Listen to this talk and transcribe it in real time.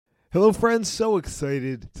Hello friends, so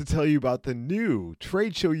excited to tell you about the new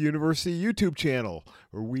Trade Show University YouTube channel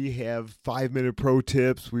where we have 5-minute pro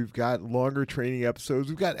tips, we've got longer training episodes,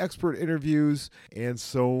 we've got expert interviews, and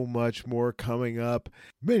so much more coming up.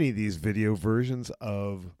 Many of these video versions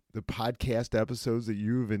of the podcast episodes that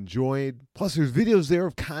you've enjoyed. Plus there's videos there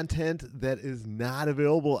of content that is not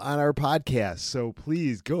available on our podcast. So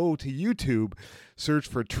please go to YouTube, search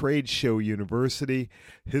for Trade Show University,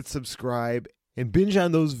 hit subscribe, and binge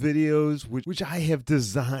on those videos, which I have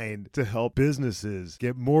designed to help businesses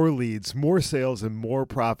get more leads, more sales, and more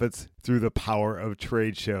profits through the power of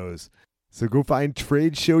trade shows. So go find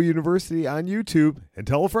Trade Show University on YouTube and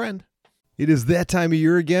tell a friend. It is that time of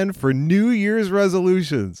year again for New Year's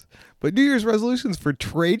resolutions. But New Year's resolutions for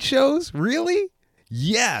trade shows? Really?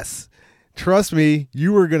 Yes. Trust me,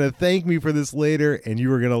 you are going to thank me for this later, and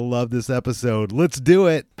you are going to love this episode. Let's do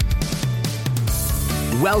it.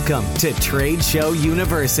 Welcome to Trade Show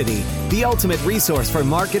University, the ultimate resource for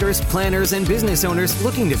marketers, planners, and business owners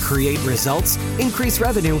looking to create results, increase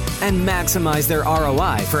revenue, and maximize their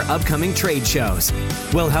ROI for upcoming trade shows.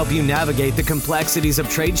 We'll help you navigate the complexities of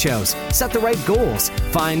trade shows, set the right goals,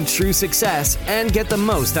 find true success, and get the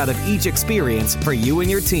most out of each experience for you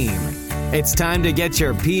and your team. It's time to get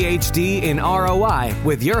your PhD in ROI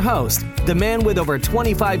with your host, the man with over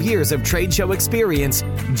 25 years of trade show experience,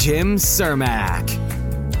 Jim Cermak.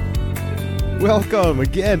 Welcome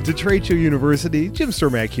again to Trade Show University. Jim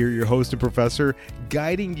Cermak here, your host and professor,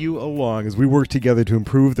 guiding you along as we work together to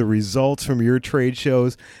improve the results from your trade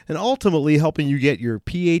shows and ultimately helping you get your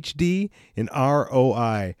PhD in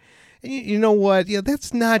ROI. And you know what? Yeah,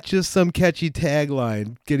 that's not just some catchy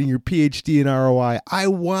tagline, getting your PhD in ROI. I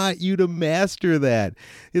want you to master that.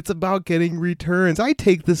 It's about getting returns. I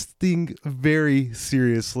take this thing very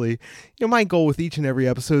seriously. My goal with each and every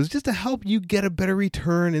episode is just to help you get a better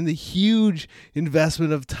return in the huge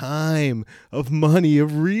investment of time, of money,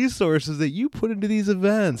 of resources that you put into these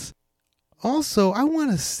events. Also, I want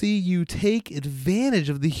to see you take advantage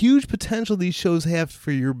of the huge potential these shows have for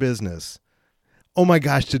your business. Oh my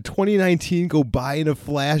gosh, did 2019 go by in a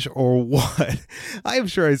flash or what? I am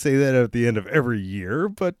sure I say that at the end of every year,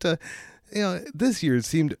 but this year it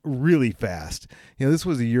seemed really fast. This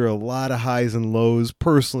was a year of a lot of highs and lows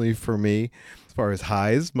personally for me. As far as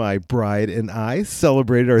highs, my bride and I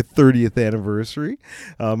celebrated our 30th anniversary.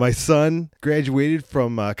 My son graduated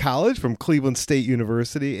from college from Cleveland State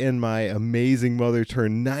University, and my amazing mother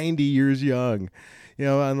turned 90 years young.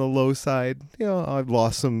 On the low side, I've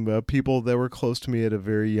lost some people that were close to me at a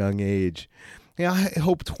very young age. I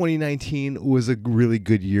hope 2019 was a really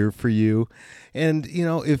good year for you. And,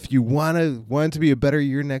 if you want it to be a better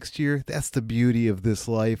year next year, that's the beauty of this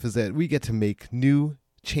life, is that we get to make new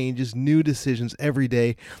changes, new decisions every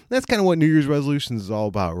day. That's kind of what New Year's resolutions is all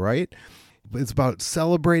about, right? It's about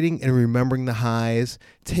celebrating and remembering the highs,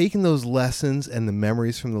 taking those lessons and the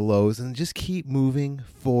memories from the lows, and just keep moving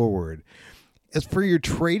forward. As for your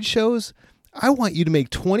trade shows, I want you to make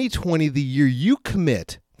 2020 the year you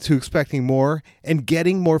commit to expecting more and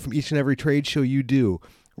getting more from each and every trade show you do.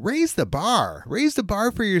 Raise the bar. Raise the bar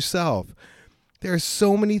for yourself. There are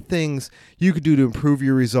so many things you could do to improve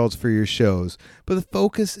your results for your shows, but the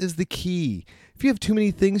focus is the key. If you have too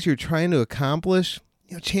many things you're trying to accomplish,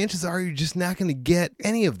 chances are you're just not going to get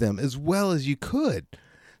any of them as well as you could.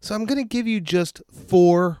 So I'm going to give you just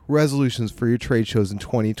 4 resolutions for your trade shows in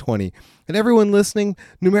 2020. And everyone listening,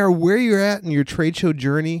 no matter where you're at in your trade show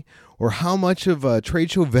journey or how much of a trade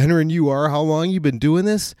show veteran you are, how long you've been doing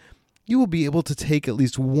this, you will be able to take at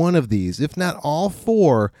least one of these, if not all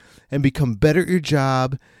 4, and become better at your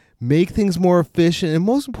job, make things more efficient, and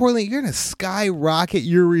most importantly, you're going to skyrocket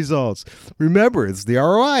your results. Remember, it's the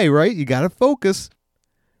ROI, right? You got to focus.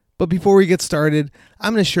 But before we get started,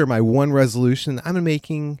 I'm going to share my one resolution I'm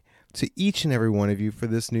making to each and every one of you for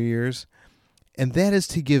this New Year's, and that is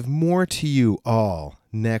to give more to you all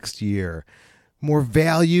next year. More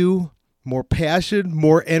value, more passion,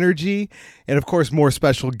 more energy, and of course, more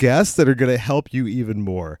special guests that are going to help you even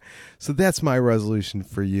more. So that's my resolution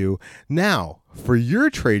for you. Now, for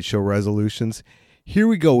your trade show resolutions, here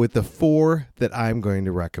we go with the 4 that I'm going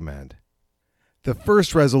to recommend. The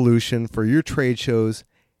first resolution for your trade shows: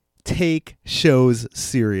 take shows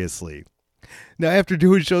seriously. Now, after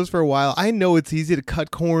doing shows for a while, I know it's easy to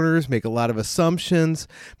cut corners, make a lot of assumptions,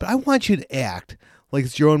 but I want you to act like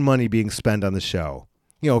it's your own money being spent on the show.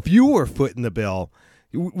 If you were footing the bill,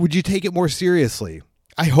 would you take it more seriously?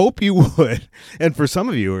 I hope you would. And for some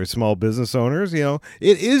of you who are small business owners, it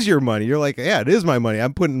is your money. You're like, yeah, it is my money.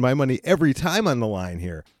 I'm putting my money every time on the line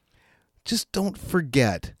here. Just don't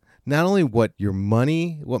forget not only what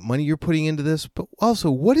money you're putting into this, but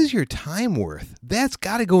also what is your time worth? That's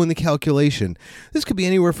got to go in the calculation. This could be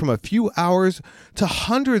anywhere from a few hours to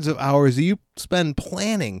hundreds of hours that you spend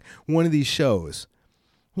planning one of these shows.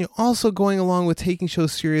 Also going along with taking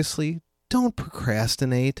shows seriously, don't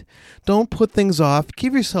procrastinate. Don't put things off.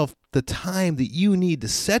 Give yourself the time that you need to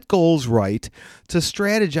set goals right, to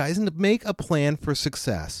strategize, and to make a plan for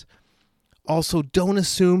success. Also, don't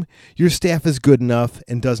assume your staff is good enough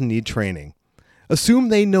and doesn't need training. Assume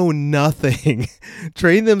they know nothing.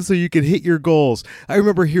 Train them so you can hit your goals. I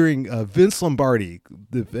remember hearing Vince Lombardi.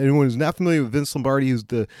 If anyone who's not familiar with Vince Lombardi, who's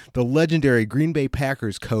the legendary Green Bay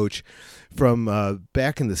Packers coach from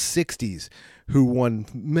back in the 60s, who won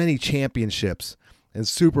many championships and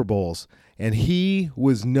Super Bowls. And he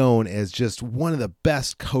was known as just one of the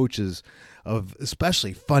best coaches of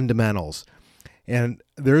especially fundamentals. And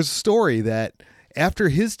there's a story that after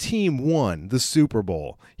his team won the Super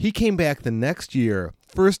Bowl, he came back the next year.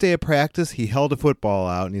 First day of practice, he held a football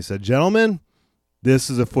out and he said, "Gentlemen, this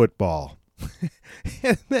is a football."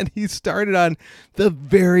 And then he started on the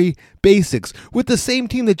very basics with the same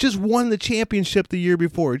team that just won the championship the year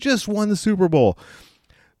before, just won the Super Bowl.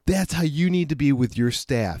 That's how you need to be with your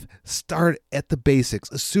staff. Start at the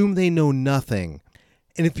basics. Assume they know nothing.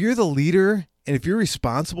 And if you're the leader and if you're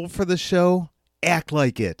responsible for the show, act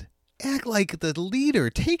like it. Act like the leader.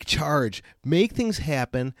 Take charge. Make things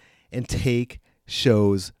happen and take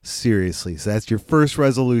shows seriously. So that's your first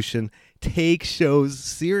resolution. Take shows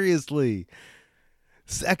seriously.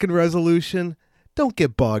 Second resolution, don't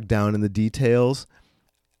get bogged down in the details.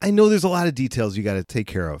 I know there's a lot of details you got to take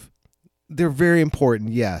care of. They're very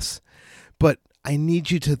important, yes. But I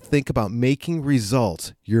need you to think about making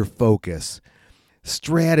results your focus.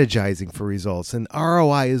 Strategizing for results. And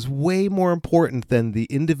ROI is way more important than the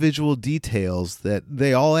individual details that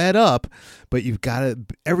they all add up. But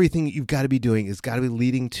everything you've got to be doing has got to be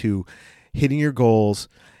leading to hitting your goals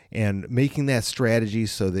and making that strategy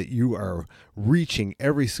so that you are reaching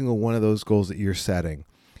every single one of those goals that you're setting.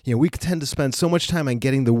 We tend to spend so much time on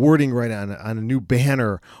getting the wording right on a new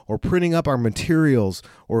banner, or printing up our materials,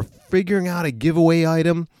 or figuring out a giveaway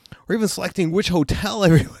item, or even selecting which hotel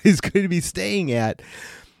everybody's going to be staying at.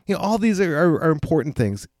 All these are important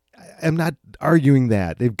things. I'm not arguing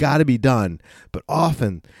that. They've got to be done. But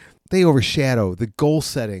often they overshadow the goal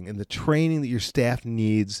setting and the training that your staff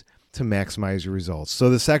needs to maximize your results. So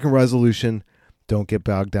the second resolution, don't get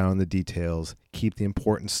bogged down in the details. Keep the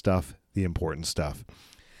important stuff the important stuff.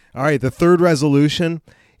 All right, the third resolution,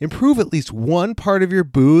 improve at least one part of your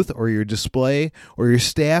booth or your display or your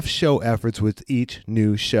staff show efforts with each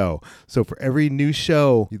new show. So for every new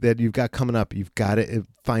show that you've got coming up, you've got to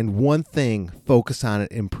find one thing, focus on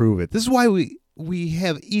it, improve it. This is why we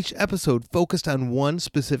have each episode focused on one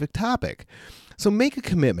specific topic. So make a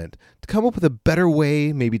commitment to come up with a better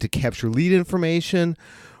way, maybe to capture lead information,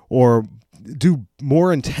 or do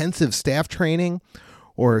more intensive staff training,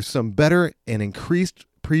 or some better and increased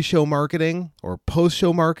pre-show marketing or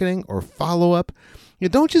post-show marketing or follow-up.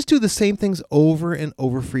 Don't just do the same things over and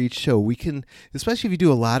over for each show. We can, especially if you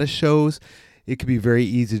do a lot of shows, it could be very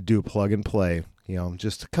easy to do a plug and play.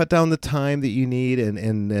 Just to cut down the time that you need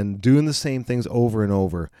and doing the same things over and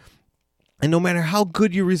over. And no matter how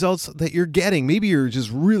good your results that you're getting, maybe you're just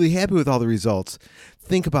really happy with all the results,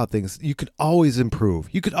 think about things. You could always improve.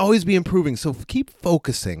 You could always be improving. So keep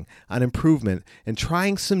focusing on improvement and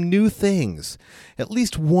trying some new things, at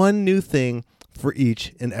least one new thing for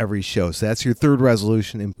each and every show. So that's your third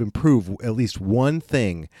resolution, improve at least one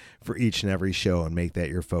thing for each and every show and make that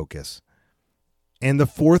your focus. And the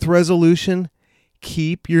fourth resolution,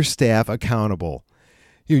 keep your staff accountable.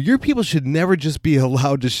 Your people should never just be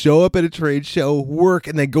allowed to show up at a trade show, work,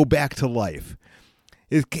 and then go back to life.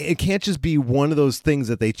 It can't just be one of those things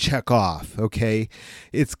that they check off, okay?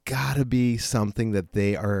 It's got to be something that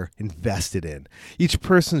they are invested in. Each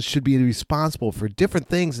person should be responsible for different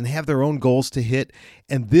things and have their own goals to hit,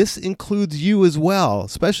 and this includes you as well,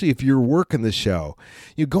 especially if you're working the show.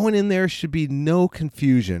 Going in there should be no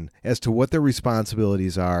confusion as to what their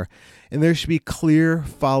responsibilities are, and there should be clear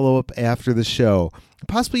follow-up after the show,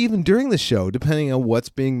 possibly even during the show, depending on what's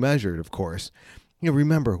being measured, of course.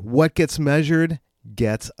 Remember, what gets measured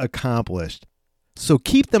gets accomplished. So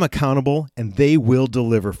keep them accountable and they will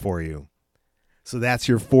deliver for you. So that's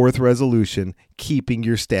your fourth resolution, keeping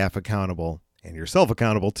your staff accountable and yourself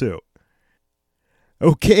accountable too.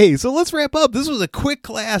 Okay, so let's wrap up. This was a quick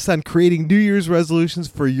class on creating New Year's resolutions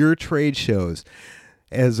for your trade shows.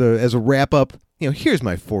 As a wrap up, here's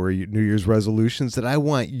my 4 New Year's resolutions that I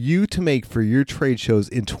want you to make for your trade shows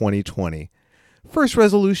in 2020. First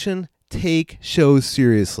resolution, Take shows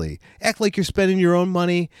seriously. Act like you're spending your own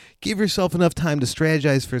money. Give yourself enough time to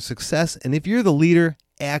strategize for success. And if you're the leader,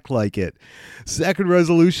 act like it. Second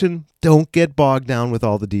resolution, don't get bogged down with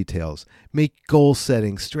all the details. Make goal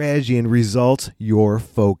setting, strategy, and results your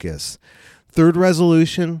focus. Third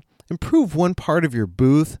resolution, improve one part of your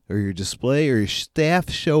booth or your display or your staff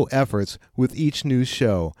show efforts with each new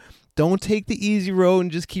show. Don't take the easy road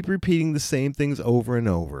and just keep repeating the same things over and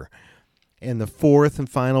over. And the fourth and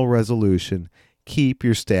final resolution, keep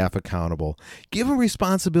your staff accountable. Give them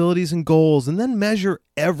responsibilities and goals and then measure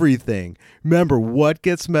everything. Remember, what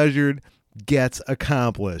gets measured gets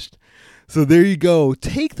accomplished. So there you go.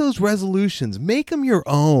 Take those resolutions, make them your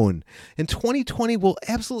own. And 2020 will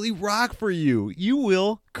absolutely rock for you. You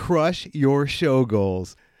will crush your show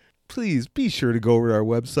goals. Please be sure to go over to our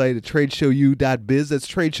website at tradeshowu.biz. That's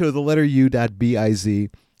tradeshow, the letter U.biz.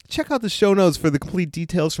 Check out the show notes for the complete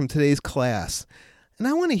details from today's class. And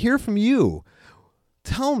I want to hear from you.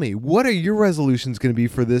 Tell me, what are your resolutions going to be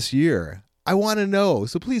for this year? I want to know.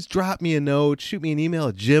 So please drop me a note, shoot me an email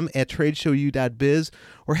at jim@tradeshowu.biz,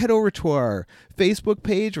 or head over to our Facebook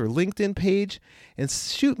page or LinkedIn page and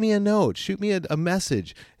shoot me a note, shoot me a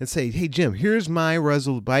message and say, hey, Jim, here's my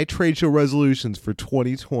trade show resolutions for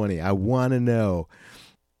 2020. I want to know.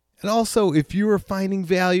 And also, if you are finding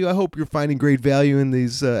value, I hope you're finding great value in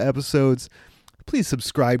these episodes, please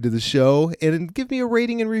subscribe to the show and give me a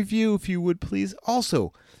rating and review if you would, please.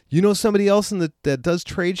 Also, you know somebody else that does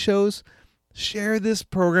trade shows? Share this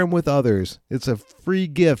program with others. It's a free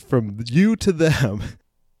gift from you to them.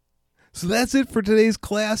 So that's it for today's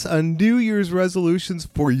class on New Year's resolutions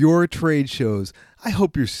for your trade shows. I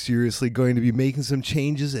hope you're seriously going to be making some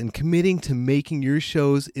changes and committing to making your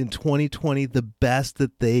shows in 2020 the best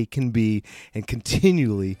that they can be and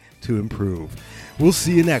continually to improve. We'll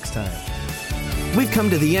see you next time. We've come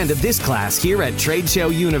to the end of this class here at Trade Show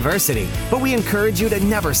University, but we encourage you to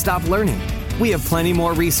never stop learning. We have plenty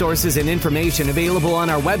more resources and information available on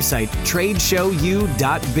our website,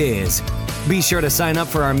 tradeshowu.biz. Be sure to sign up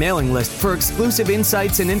for our mailing list for exclusive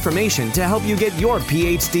insights and information to help you get your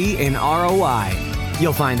PhD in ROI.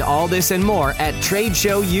 You'll find all this and more at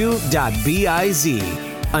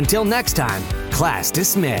tradeshowu.biz. Until next time, class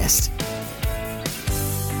dismissed.